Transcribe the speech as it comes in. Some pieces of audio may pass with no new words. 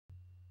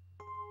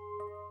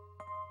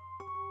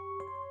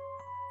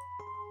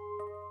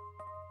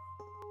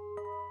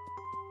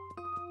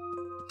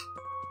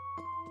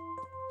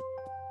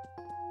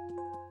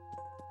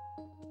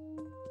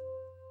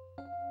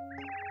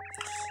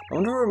I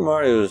wonder what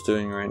Mario is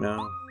doing right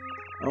now.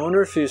 I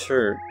wonder if he's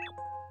hurt.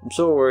 I'm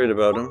so worried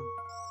about him.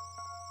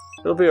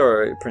 He'll be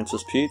alright,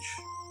 Princess Peach.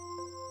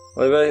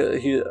 I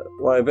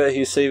bet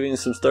he's saving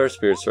some star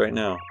spirits right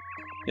now.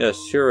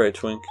 Yes, you're right,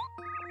 Twink.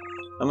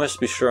 I must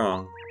be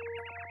strong.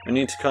 I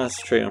need to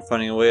concentrate on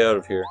finding a way out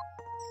of here.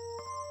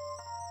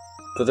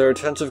 But there are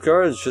tons of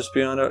guards just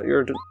beyond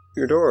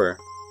your door,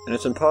 and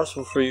it's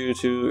impossible for you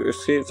to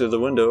escape through the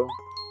window.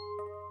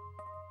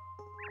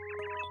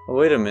 Oh,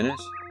 wait a minute.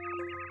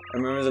 I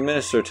remember the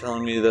minister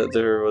telling me that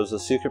there was a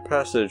secret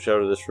passage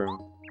out of this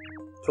room.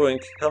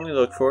 Twink, help me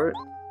look for it.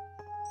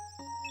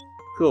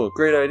 Cool,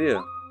 great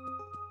idea.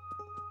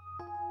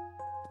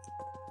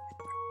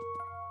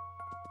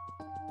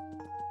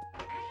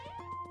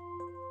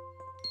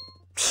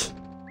 Psst.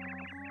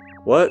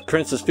 What?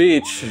 Princess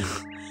Peach?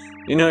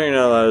 You know you're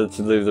not allowed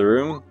to leave the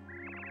room.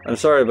 I'm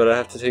sorry, but I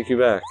have to take you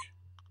back.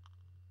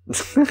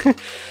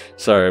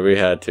 Sorry, we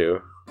had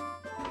to.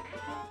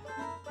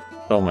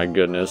 Oh my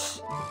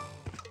goodness.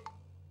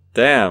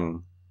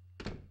 Damn.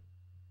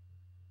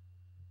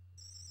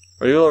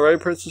 Are you alright,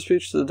 Princess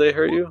Peach? Did they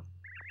hurt you?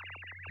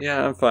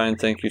 Yeah, I'm fine,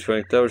 thank you,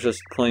 Twink. That was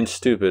just plain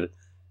stupid.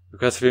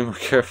 We've got to be more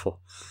careful.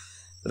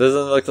 It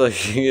doesn't look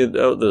like you can get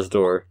out this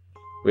door.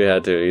 We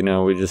had to, you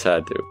know, we just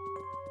had to.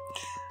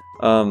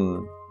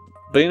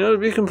 But you know, to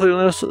be completely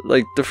honest,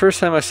 like, the first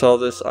time I saw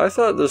this, I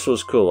thought this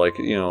was cool. Like,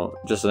 you know,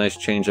 just a nice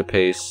change of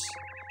pace.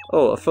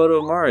 Oh, a photo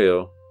of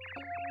Mario.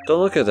 Don't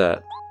look at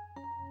that.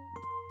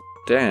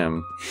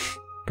 Damn.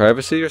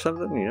 Privacy or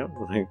something? You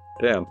know? Like,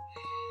 damn.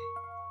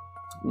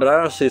 But I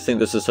honestly think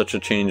this is such a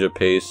change of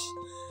pace.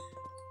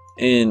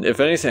 And if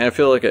anything, I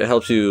feel like it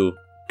helps you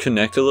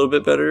connect a little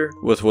bit better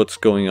with what's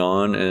going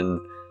on. And,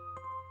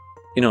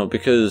 you know,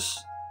 because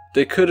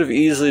they could have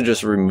easily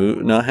just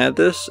not had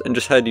this and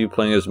just had you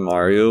playing as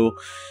Mario.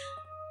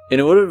 And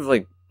it would have,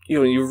 like, you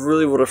know, you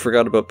really would have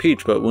forgot about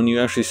Peach. But when you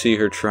actually see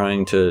her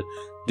trying to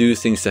do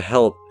things to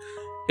help,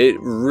 it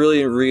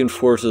really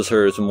reinforces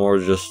her as more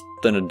just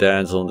than a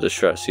damsel in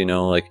distress, you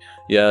know? Like,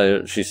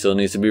 yeah, she still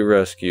needs to be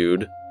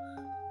rescued,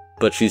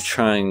 but she's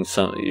trying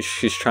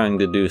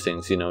to do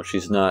things, you know?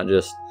 She's not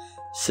just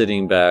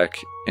sitting back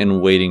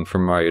and waiting for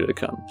Mario to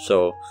come.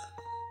 So,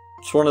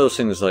 it's one of those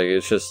things, like,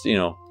 it's just, you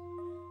know,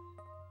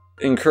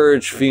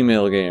 encourage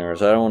female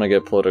gamers. I don't want to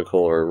get political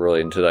or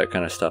really into that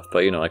kind of stuff, but,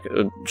 you know, like,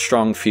 a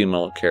strong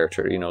female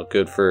character, you know,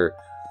 good for...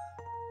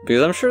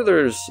 Because I'm sure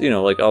there's, you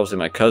know, like, obviously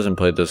my cousin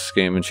played this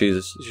game and she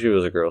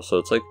was a girl, so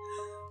it's like,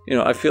 you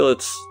know, I feel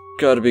it's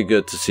gotta be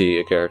good to see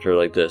a character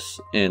like this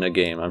in a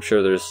game. I'm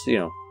sure there's, you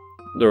know,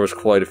 there was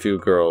quite a few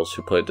girls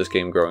who played this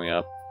game growing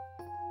up.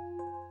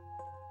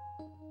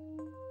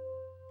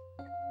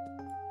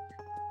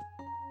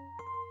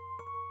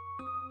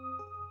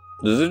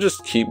 Does it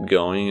just keep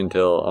going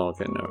until... Oh,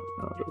 okay, no,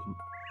 it doesn't.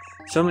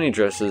 So many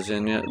dresses,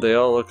 and yet they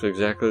all look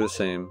exactly the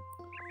same.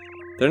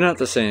 They're not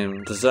the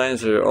same.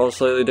 Designs are all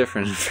slightly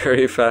different and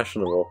very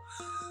fashionable.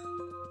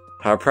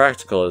 How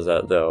practical is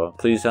that, though?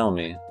 Please tell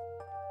me.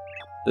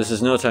 This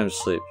is no time to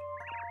sleep.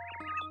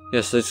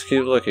 Yes, let's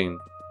keep looking.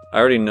 I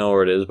already know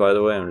where it is, by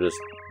the way. I'm just,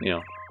 you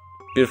know...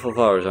 Beautiful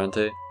flowers, aren't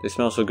they? They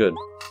smell so good.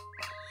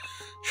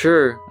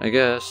 Sure, I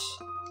guess.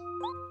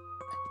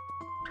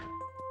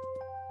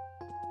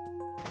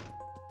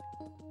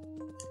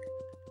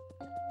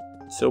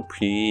 So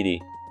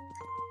pretty.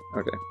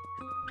 Okay.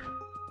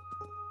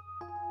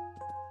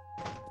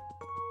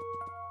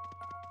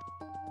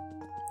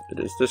 It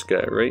is this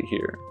guy right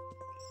here.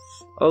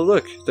 Oh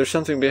look, there's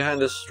something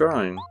behind this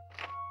drawing.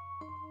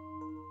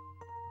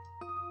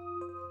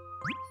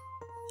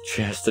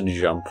 She has to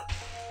jump.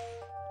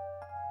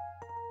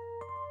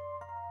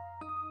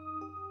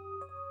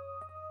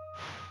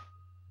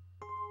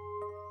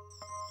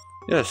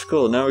 Yes,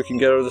 cool, now we can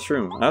get out of this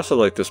room. I also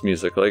like this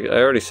music. Like, I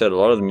already said, a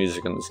lot of the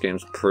music in this game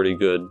is pretty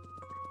good.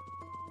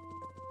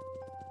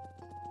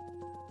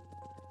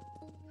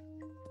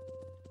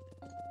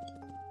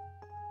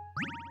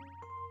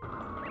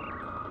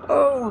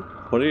 Oh!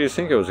 What do you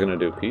think I was gonna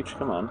do, Peach?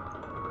 Come on.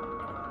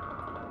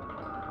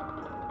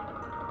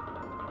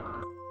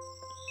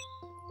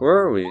 Where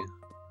are we?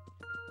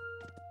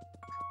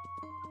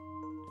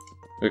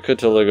 We could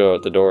totally go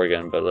out the door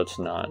again, but let's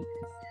not.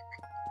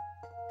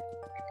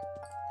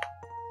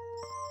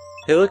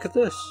 Hey, look at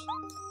this!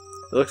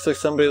 It looks like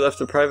somebody left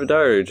a private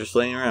diary just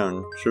laying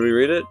around. Should we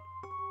read it?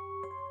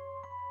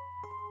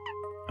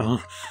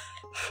 Oh.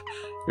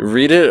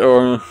 Read it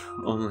or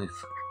only...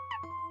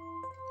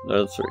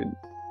 Let's read.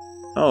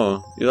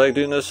 Oh, you like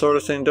doing this sort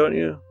of thing, don't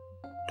you?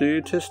 Do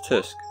you? Tisk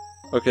tisk.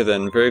 Okay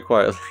then, very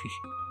quietly.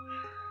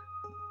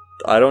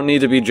 I don't need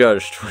to be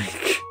judged,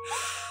 Twink.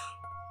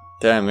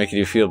 Damn, making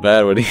you feel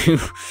bad when you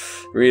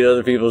read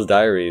other people's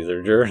diaries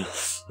or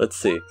journals. Let's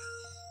see.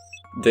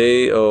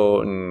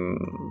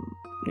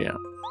 Yeah.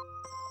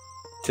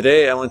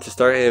 Today I went to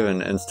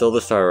Starhaven and stole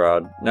the Star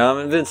Rod. Now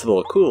I'm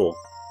invincible. Cool.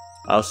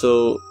 I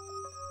also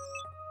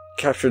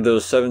captured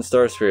those 7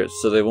 star spirits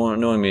so they won't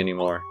annoy me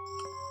anymore.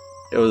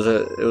 It was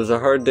a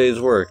hard day's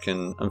work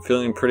and I'm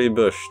feeling pretty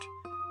bushed.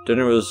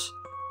 Dinner was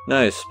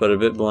nice but a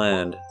bit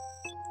bland.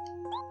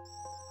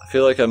 I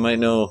feel like I might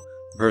know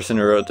the person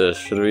who wrote this.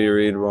 Should we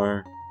read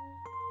more?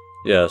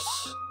 Yes.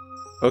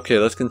 Okay,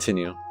 let's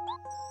continue.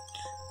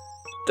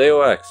 Day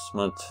OX,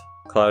 month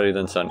cloudy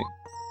then sunny.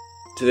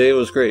 Today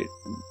was great.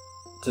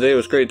 Today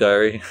was great,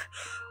 diary.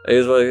 I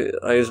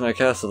used my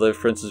castle to lift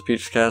Princess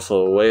Peach's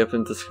castle way up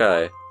into the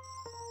sky.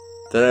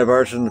 Then I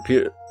barged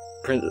into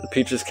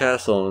Peach's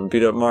castle and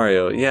beat up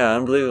Mario. Yeah,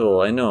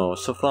 unbelievable, I know,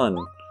 so fun.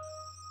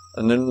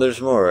 And then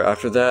there's more.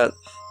 After that,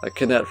 I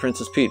kidnapped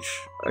Princess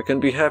Peach. I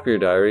couldn't be happier,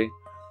 diary.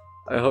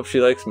 I hope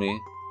she likes me.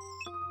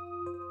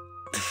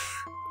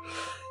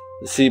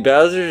 See,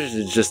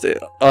 Bowser's just,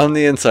 on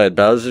the inside,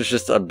 Bowser's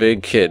just a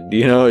big kid,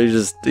 you know,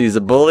 he's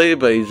a bully,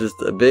 but he's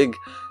just a big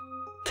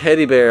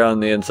teddy bear on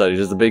the inside, he's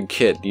just a big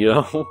kid, you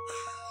know?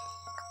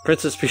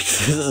 Princess Peach,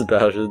 this is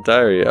Bowser's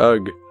diary,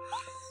 ugh.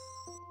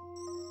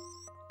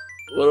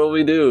 What'll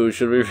we do?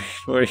 Should we read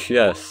more?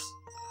 Yes.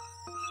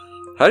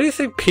 How do you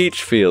think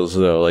Peach feels,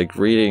 though, like,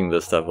 reading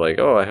this stuff, like,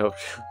 oh, I hope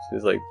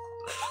she's like...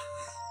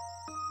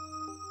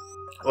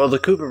 Well, the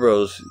Koopa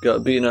Bros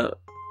got beaten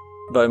up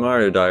by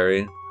Mario,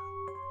 diary.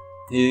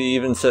 He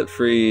even set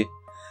free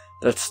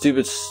that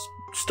stupid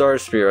star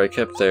spear I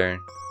kept there.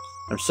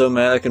 I'm so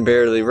mad I can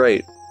barely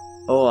write.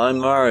 Oh, I'm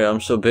Mario.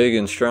 I'm so big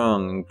and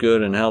strong and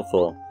good and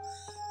helpful.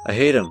 I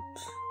hate him,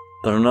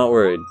 but I'm not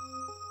worried.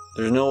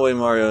 There's no way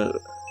Mario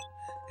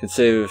can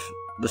save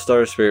the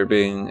star spirit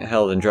being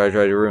held in Dry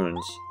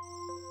Ruins.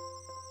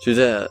 To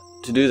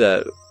do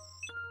that,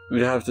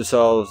 we'd have to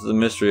solve the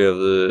mystery of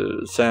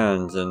the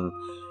sands and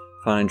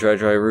find Dry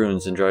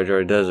Ruins in Dry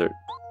Desert.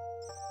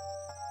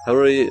 How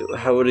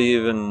would he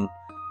even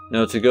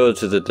know to go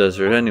to the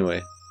desert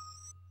anyway?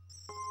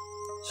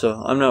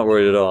 So, I'm not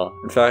worried at all.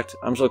 In fact,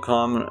 I'm so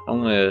calm,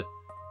 I'm gonna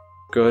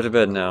go to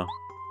bed now.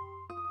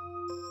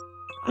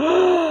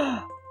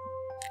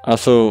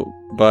 Also,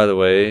 by the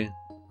way,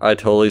 I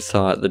totally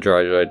thought the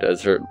Dry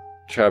Desert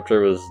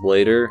chapter was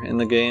later in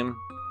the game,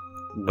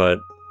 but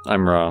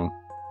I'm wrong.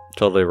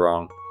 Totally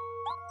wrong.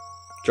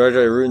 Dry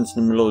Ruins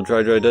in the middle of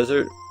Dry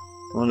Desert?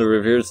 One of the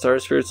revered star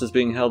spirits is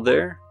being held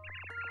there?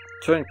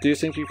 Twink, do you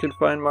think you could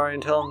find Mario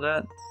and tell him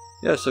that?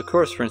 Yes, of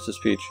course, Princess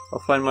Peach. I'll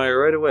find Mario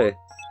right away.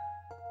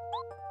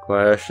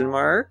 Question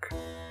mark?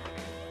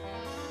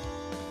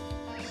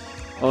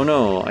 Oh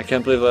no, I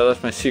can't believe I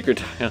left my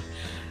secret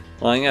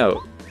lying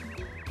out.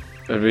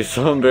 It would be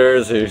so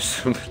embarrassing.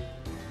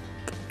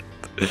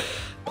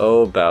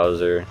 Oh,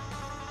 Bowser.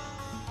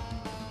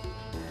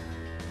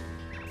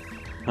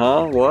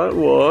 Huh?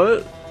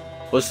 What?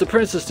 What's the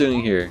princess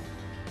doing here?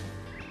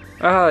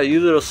 Ah,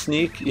 you little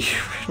sneak.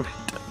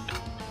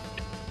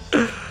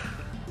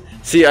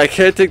 See, I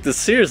can't take this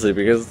seriously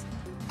because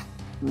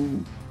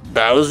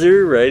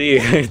Bowser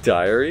writing a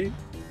diary?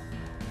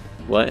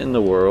 What in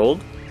the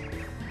world?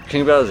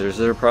 King Bowser, is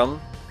there a problem?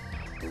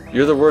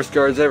 You're the worst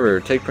guards ever.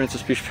 Take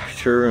Princess Peach back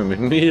to her room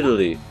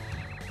immediately.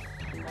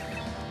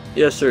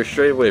 Yes, sir.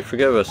 Straight away.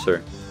 Forgive us,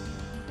 sir.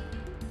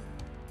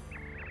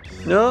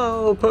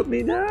 No, put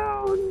me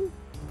down.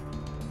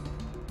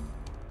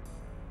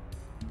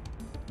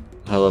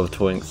 I love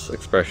Twink's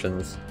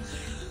expressions.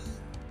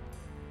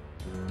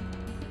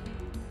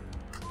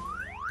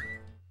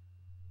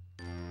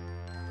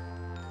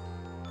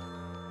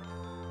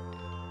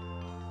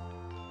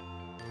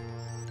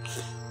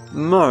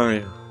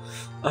 Mario,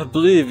 I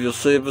believe you'll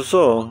save us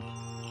all.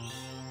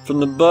 From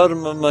the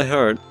bottom of my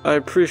heart, I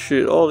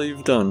appreciate all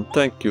you've done.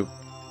 Thank you.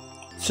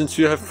 Since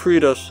you have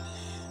freed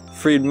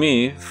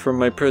me from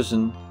my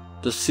prison,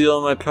 the seal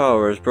of my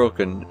power is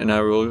broken, and I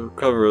will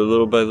recover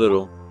little by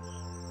little.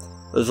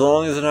 As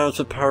long as an ounce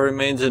of power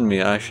remains in me,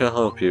 I shall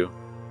help you.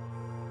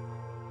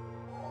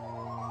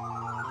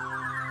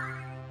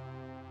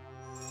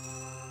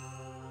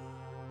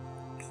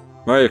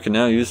 Mario can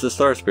now use the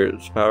Star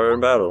Spirit's power in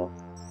battle.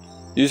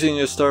 Using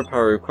his star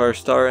power requires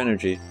star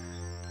energy.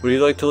 Would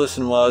you like to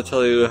listen while I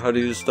tell you how to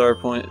use star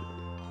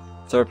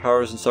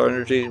powers and star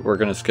energy? We're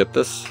gonna skip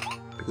this,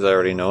 because I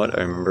already know it,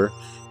 I remember.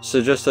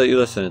 Suggest that you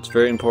listen, it's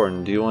very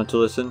important. Do you want to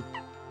listen?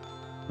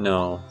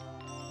 No.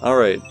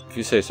 Alright, if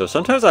you say so.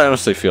 Sometimes I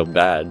honestly feel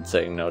bad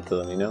saying no to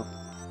them, you know?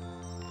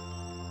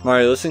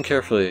 Mario, listen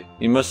carefully.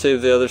 You must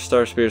save the other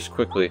star spirits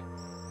quickly.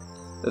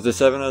 If the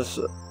seven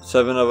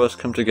of us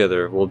come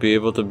together, we'll be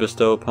able to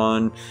bestow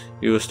upon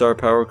you a star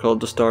power called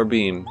the Star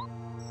Beam.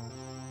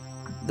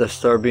 The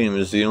Star Beam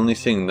is the only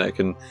thing that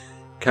can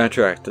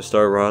counteract the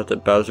Star Rod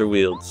that Bowser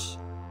wields.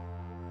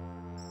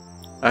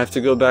 I have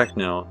to go back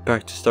now,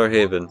 back to Star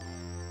Haven.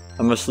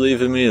 I must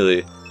leave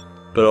immediately,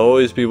 but I'll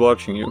always be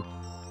watching you.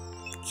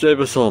 Save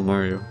us all,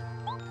 Mario.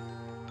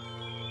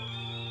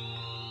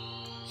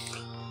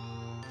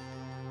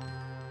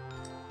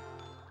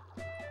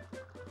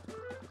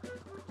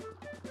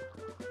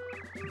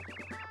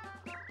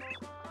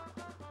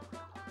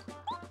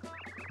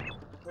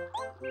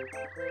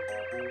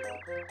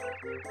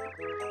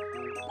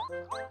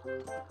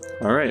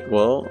 Alright,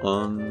 well,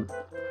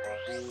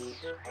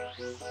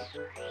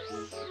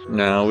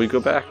 now we go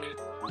back.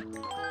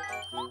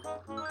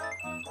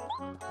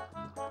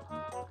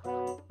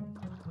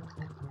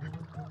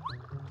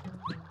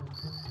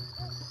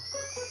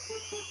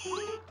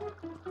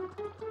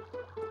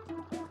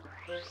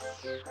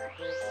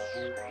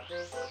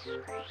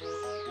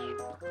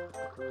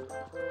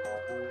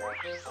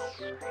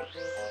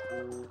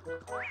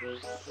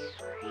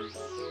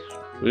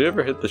 Did we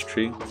ever hit this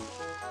tree?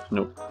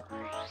 Nope.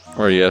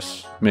 Or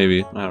yes,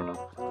 maybe. I don't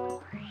know.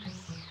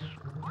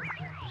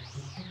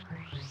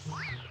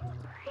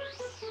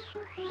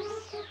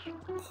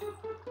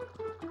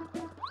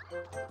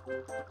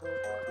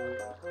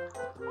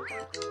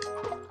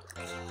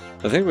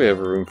 I think we have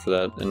a room for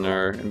that in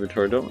our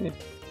inventory, don't we?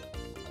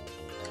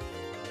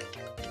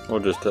 We'll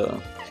just keep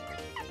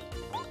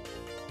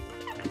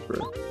her.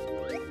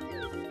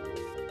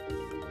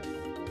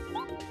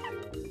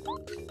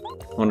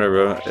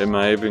 Wonder, am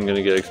I even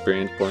gonna get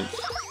experience points?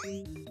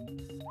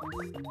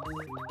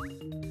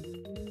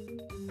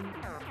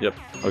 Yep.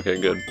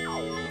 Okay, good.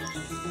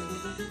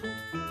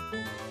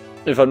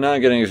 If I'm not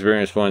getting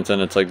experience points, then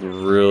it's like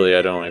really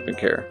I don't even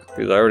care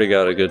because I already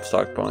got a good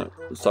stockpile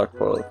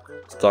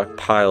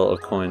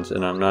of coins,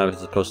 and I'm not even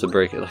supposed to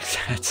break it like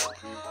that.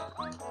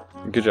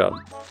 Good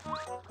job.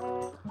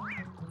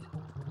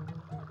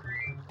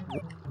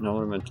 Not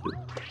what I meant to do.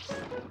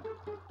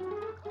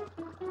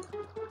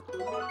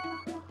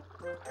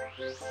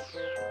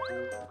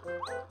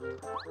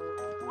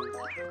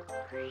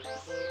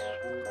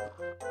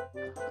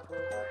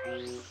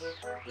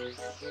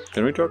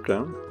 Can we drop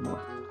down? No.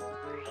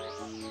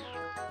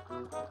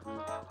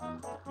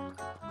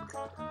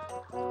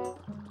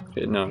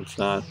 Okay, no, it's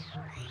not.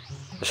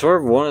 I swear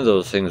one of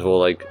those things will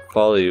like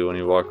follow you when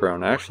you walk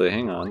around. Actually,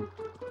 hang on.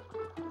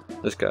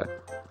 This guy.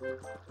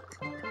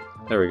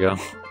 There we go.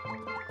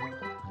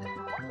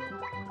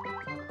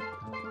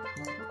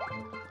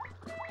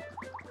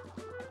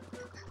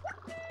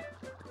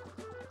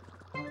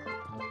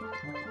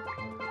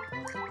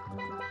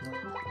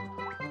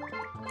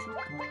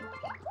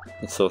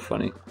 That's so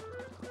funny.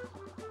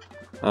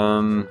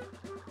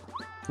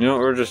 You know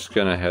what, we're just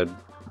gonna head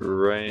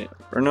right,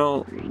 or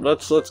no,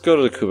 let's go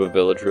to the Koopa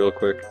village real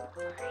quick.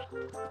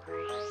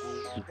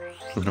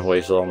 I'm gonna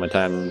waste all my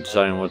time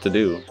deciding what to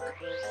do.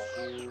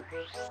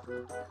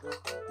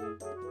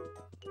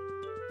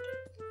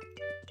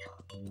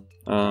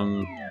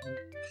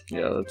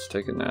 Yeah, let's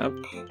take a nap.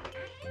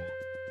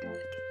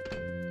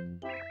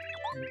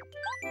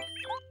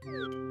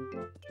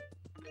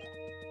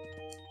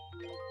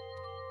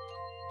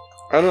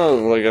 I don't know,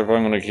 like, if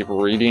I'm gonna keep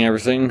reading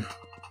everything.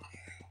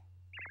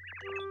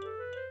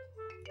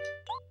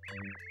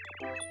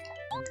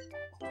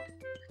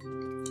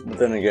 But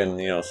then again,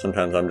 you know,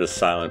 sometimes I'm just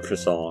silent for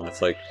so long.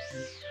 It's like,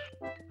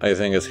 I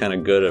think it's kind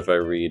of good if I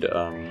read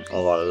a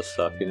lot of the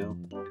stuff, you know?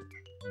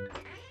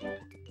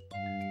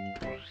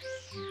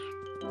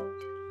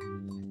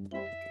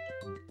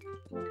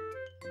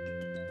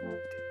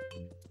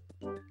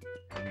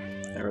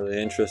 Not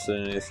really interested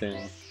in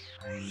anything.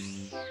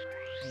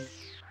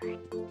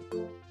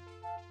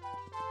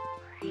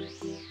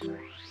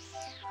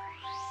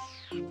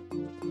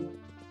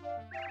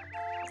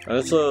 I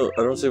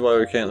don't see why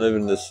we can't live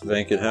in this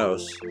vacant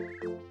house.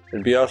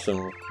 It'd be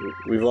awesome.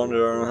 We've owned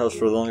our own house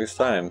for the longest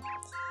time.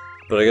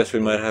 But I guess we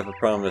might have a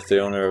problem if the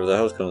owner of the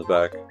house comes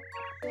back.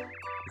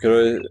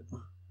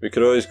 We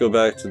could always go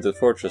back to the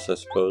fortress, I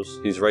suppose.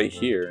 He's right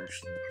here.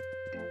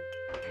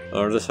 The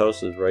owner of this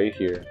house is right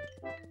here.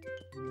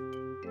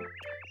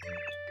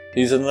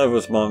 He's in love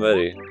with Mom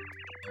Betty,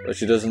 but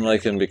she doesn't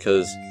like him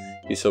because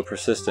he's so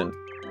persistent.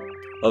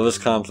 Love is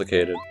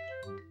complicated.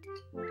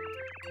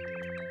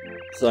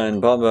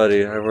 Signed, Mom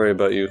Betty, I worry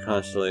about you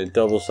constantly.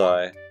 Double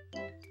sigh.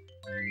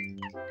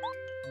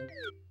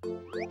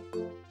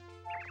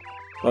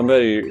 Mom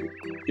Betty,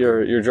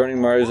 you're joining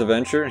Mario's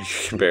adventure? You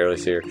can barely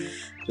see her.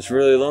 It's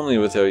really lonely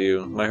without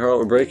you. My heart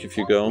will break if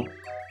you go.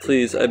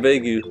 Please, I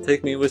beg you,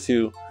 take me with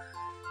you.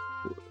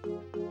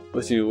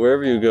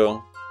 Wherever you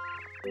go.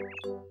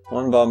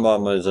 One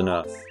Bomb is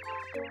enough.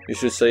 You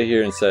should stay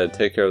here instead.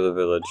 Take care of the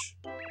village.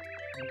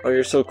 Oh,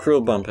 you're so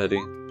cruel, Mom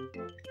Betty.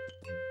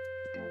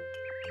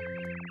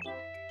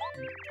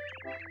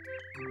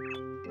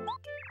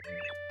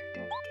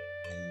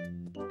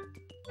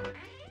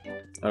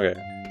 Okay.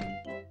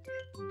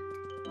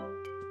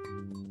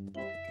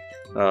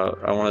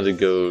 I wanted to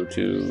go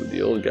to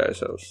the old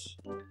guy's house.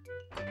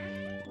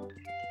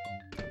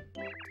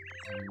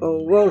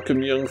 Oh,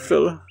 welcome, young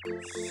fella.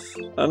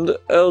 I'm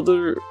the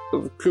elder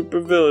of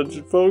Koopa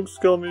Village. Folks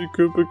call me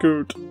Koopa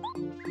Coot.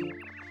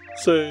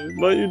 Say,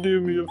 might you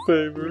do me a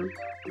favor?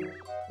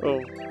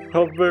 Oh,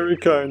 how very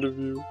kind of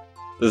you.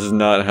 This is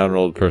not how an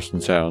old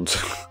person sounds.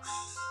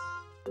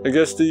 I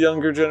guess the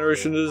younger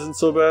generation isn't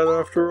so bad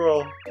after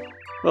all.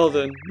 Well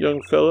then,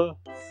 young fella,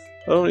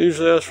 I don't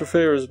usually ask for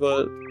favors,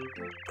 but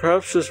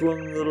perhaps just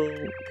one little...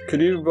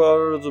 Could you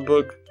borrow the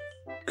book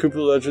Koopa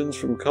Legends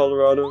from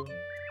Colorado?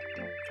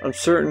 I'm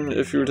certain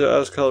if you were to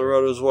ask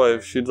Colorado's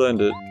wife, she'd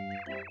lend it.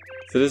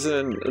 If it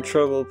isn't a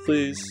trouble,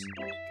 please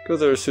go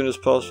there as soon as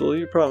possible.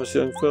 You promise,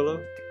 young fella?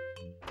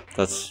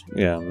 That's...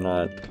 yeah, I'm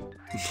not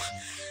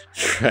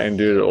trying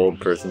to do the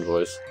old person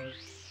voice.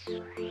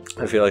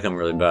 I feel like I'm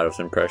really bad with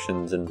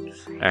impressions and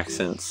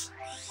accents.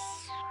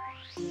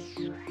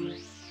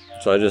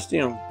 So I just, you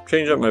know,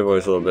 change up my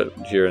voice a little bit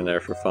here and there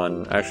for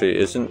fun.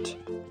 Actually, I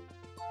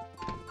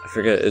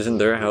forget, isn't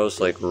their house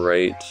like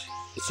right,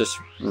 it's just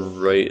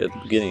right at the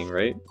beginning,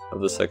 right?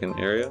 Of the second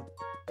area?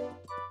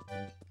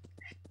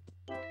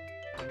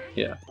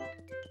 Yeah.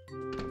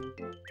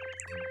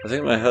 I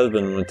think my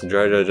husband went to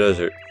Dry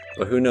Desert,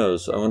 but who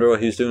knows? I wonder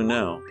what he's doing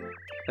now.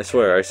 I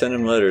swear, I sent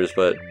him letters,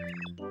 but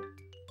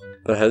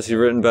has he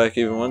written back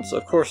even once?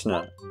 Of course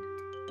not.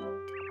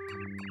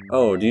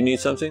 Oh, do you need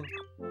something?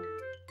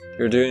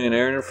 You're doing an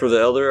errand for the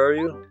Elder, are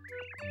you?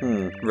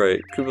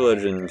 Right. Koopa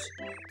Legends.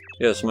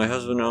 Yes, my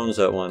husband owns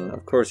that one.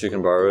 Of course you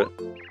can borrow it.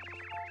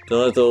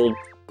 Don't let the old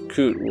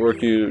coot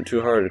work you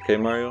too hard, okay,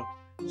 Mario?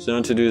 He's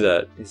known to do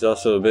that. He's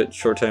also a bit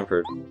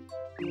short-tempered.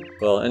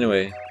 Well,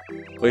 anyway,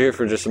 wait here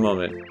for just a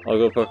moment. I'll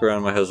go poke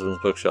around my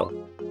husband's bookshelf.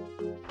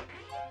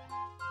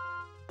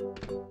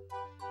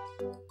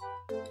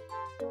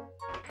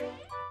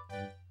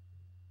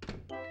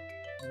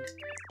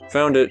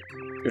 Found it!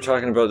 You're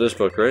talking about this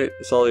book, right?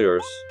 It's all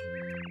yours.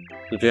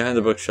 It's behind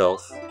the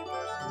bookshelf.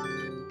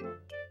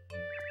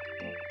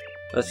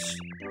 That's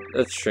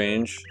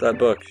strange. That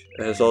book,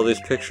 it has all these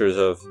pictures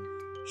of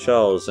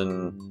shells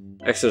and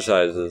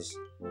exercises.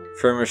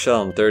 Firm a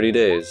shell in 30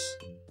 days.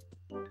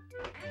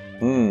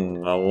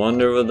 I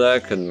wonder what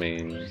that could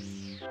mean.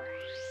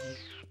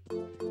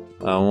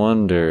 I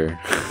wonder.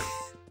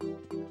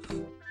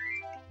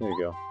 There you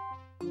go.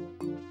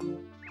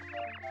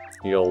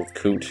 You old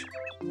coot.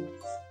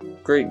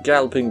 Great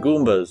galloping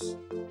Goombas!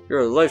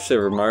 You're a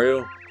lifesaver,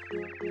 Mario!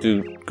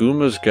 Do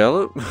Goombas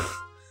gallop?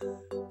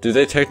 Do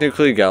they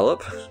technically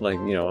gallop? Like,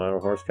 you know, how a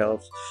horse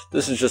gallops?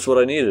 This is just what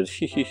I needed,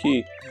 hee hee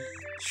hee.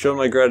 To show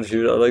my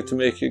gratitude, I'd like to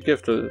make you a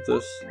gift of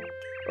this.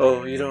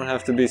 Oh, you don't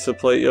have to be so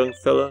polite, young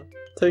fella.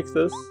 Take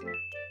this.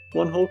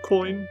 1 whole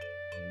coin.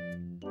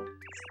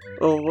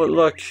 Oh, what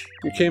luck.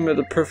 You came at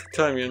the perfect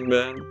time, young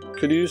man.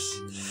 Could you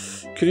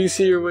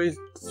see your way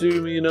to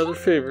do me another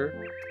favor?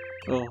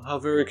 Oh, how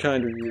very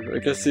kind of you. I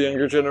guess the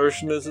younger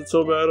generation isn't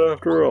so bad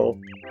after all.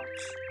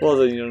 Well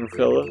then, young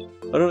fella.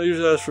 I don't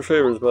usually ask for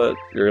favors, but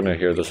you're gonna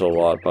hear this a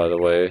lot, by the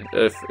way,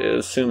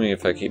 assuming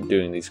if I keep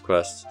doing these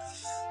quests.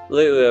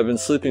 Lately, I've been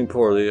sleeping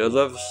poorly. I'd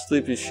love a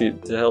sleepy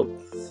sheep to help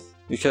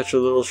you catch a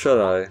little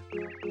shut-eye.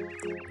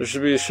 There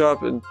should be a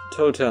shop in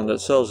Toad Town that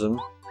sells them.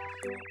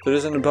 If it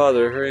isn't a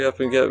bother, hurry up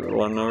and get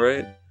one,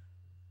 alright?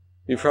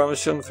 You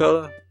promise, young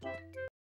fella?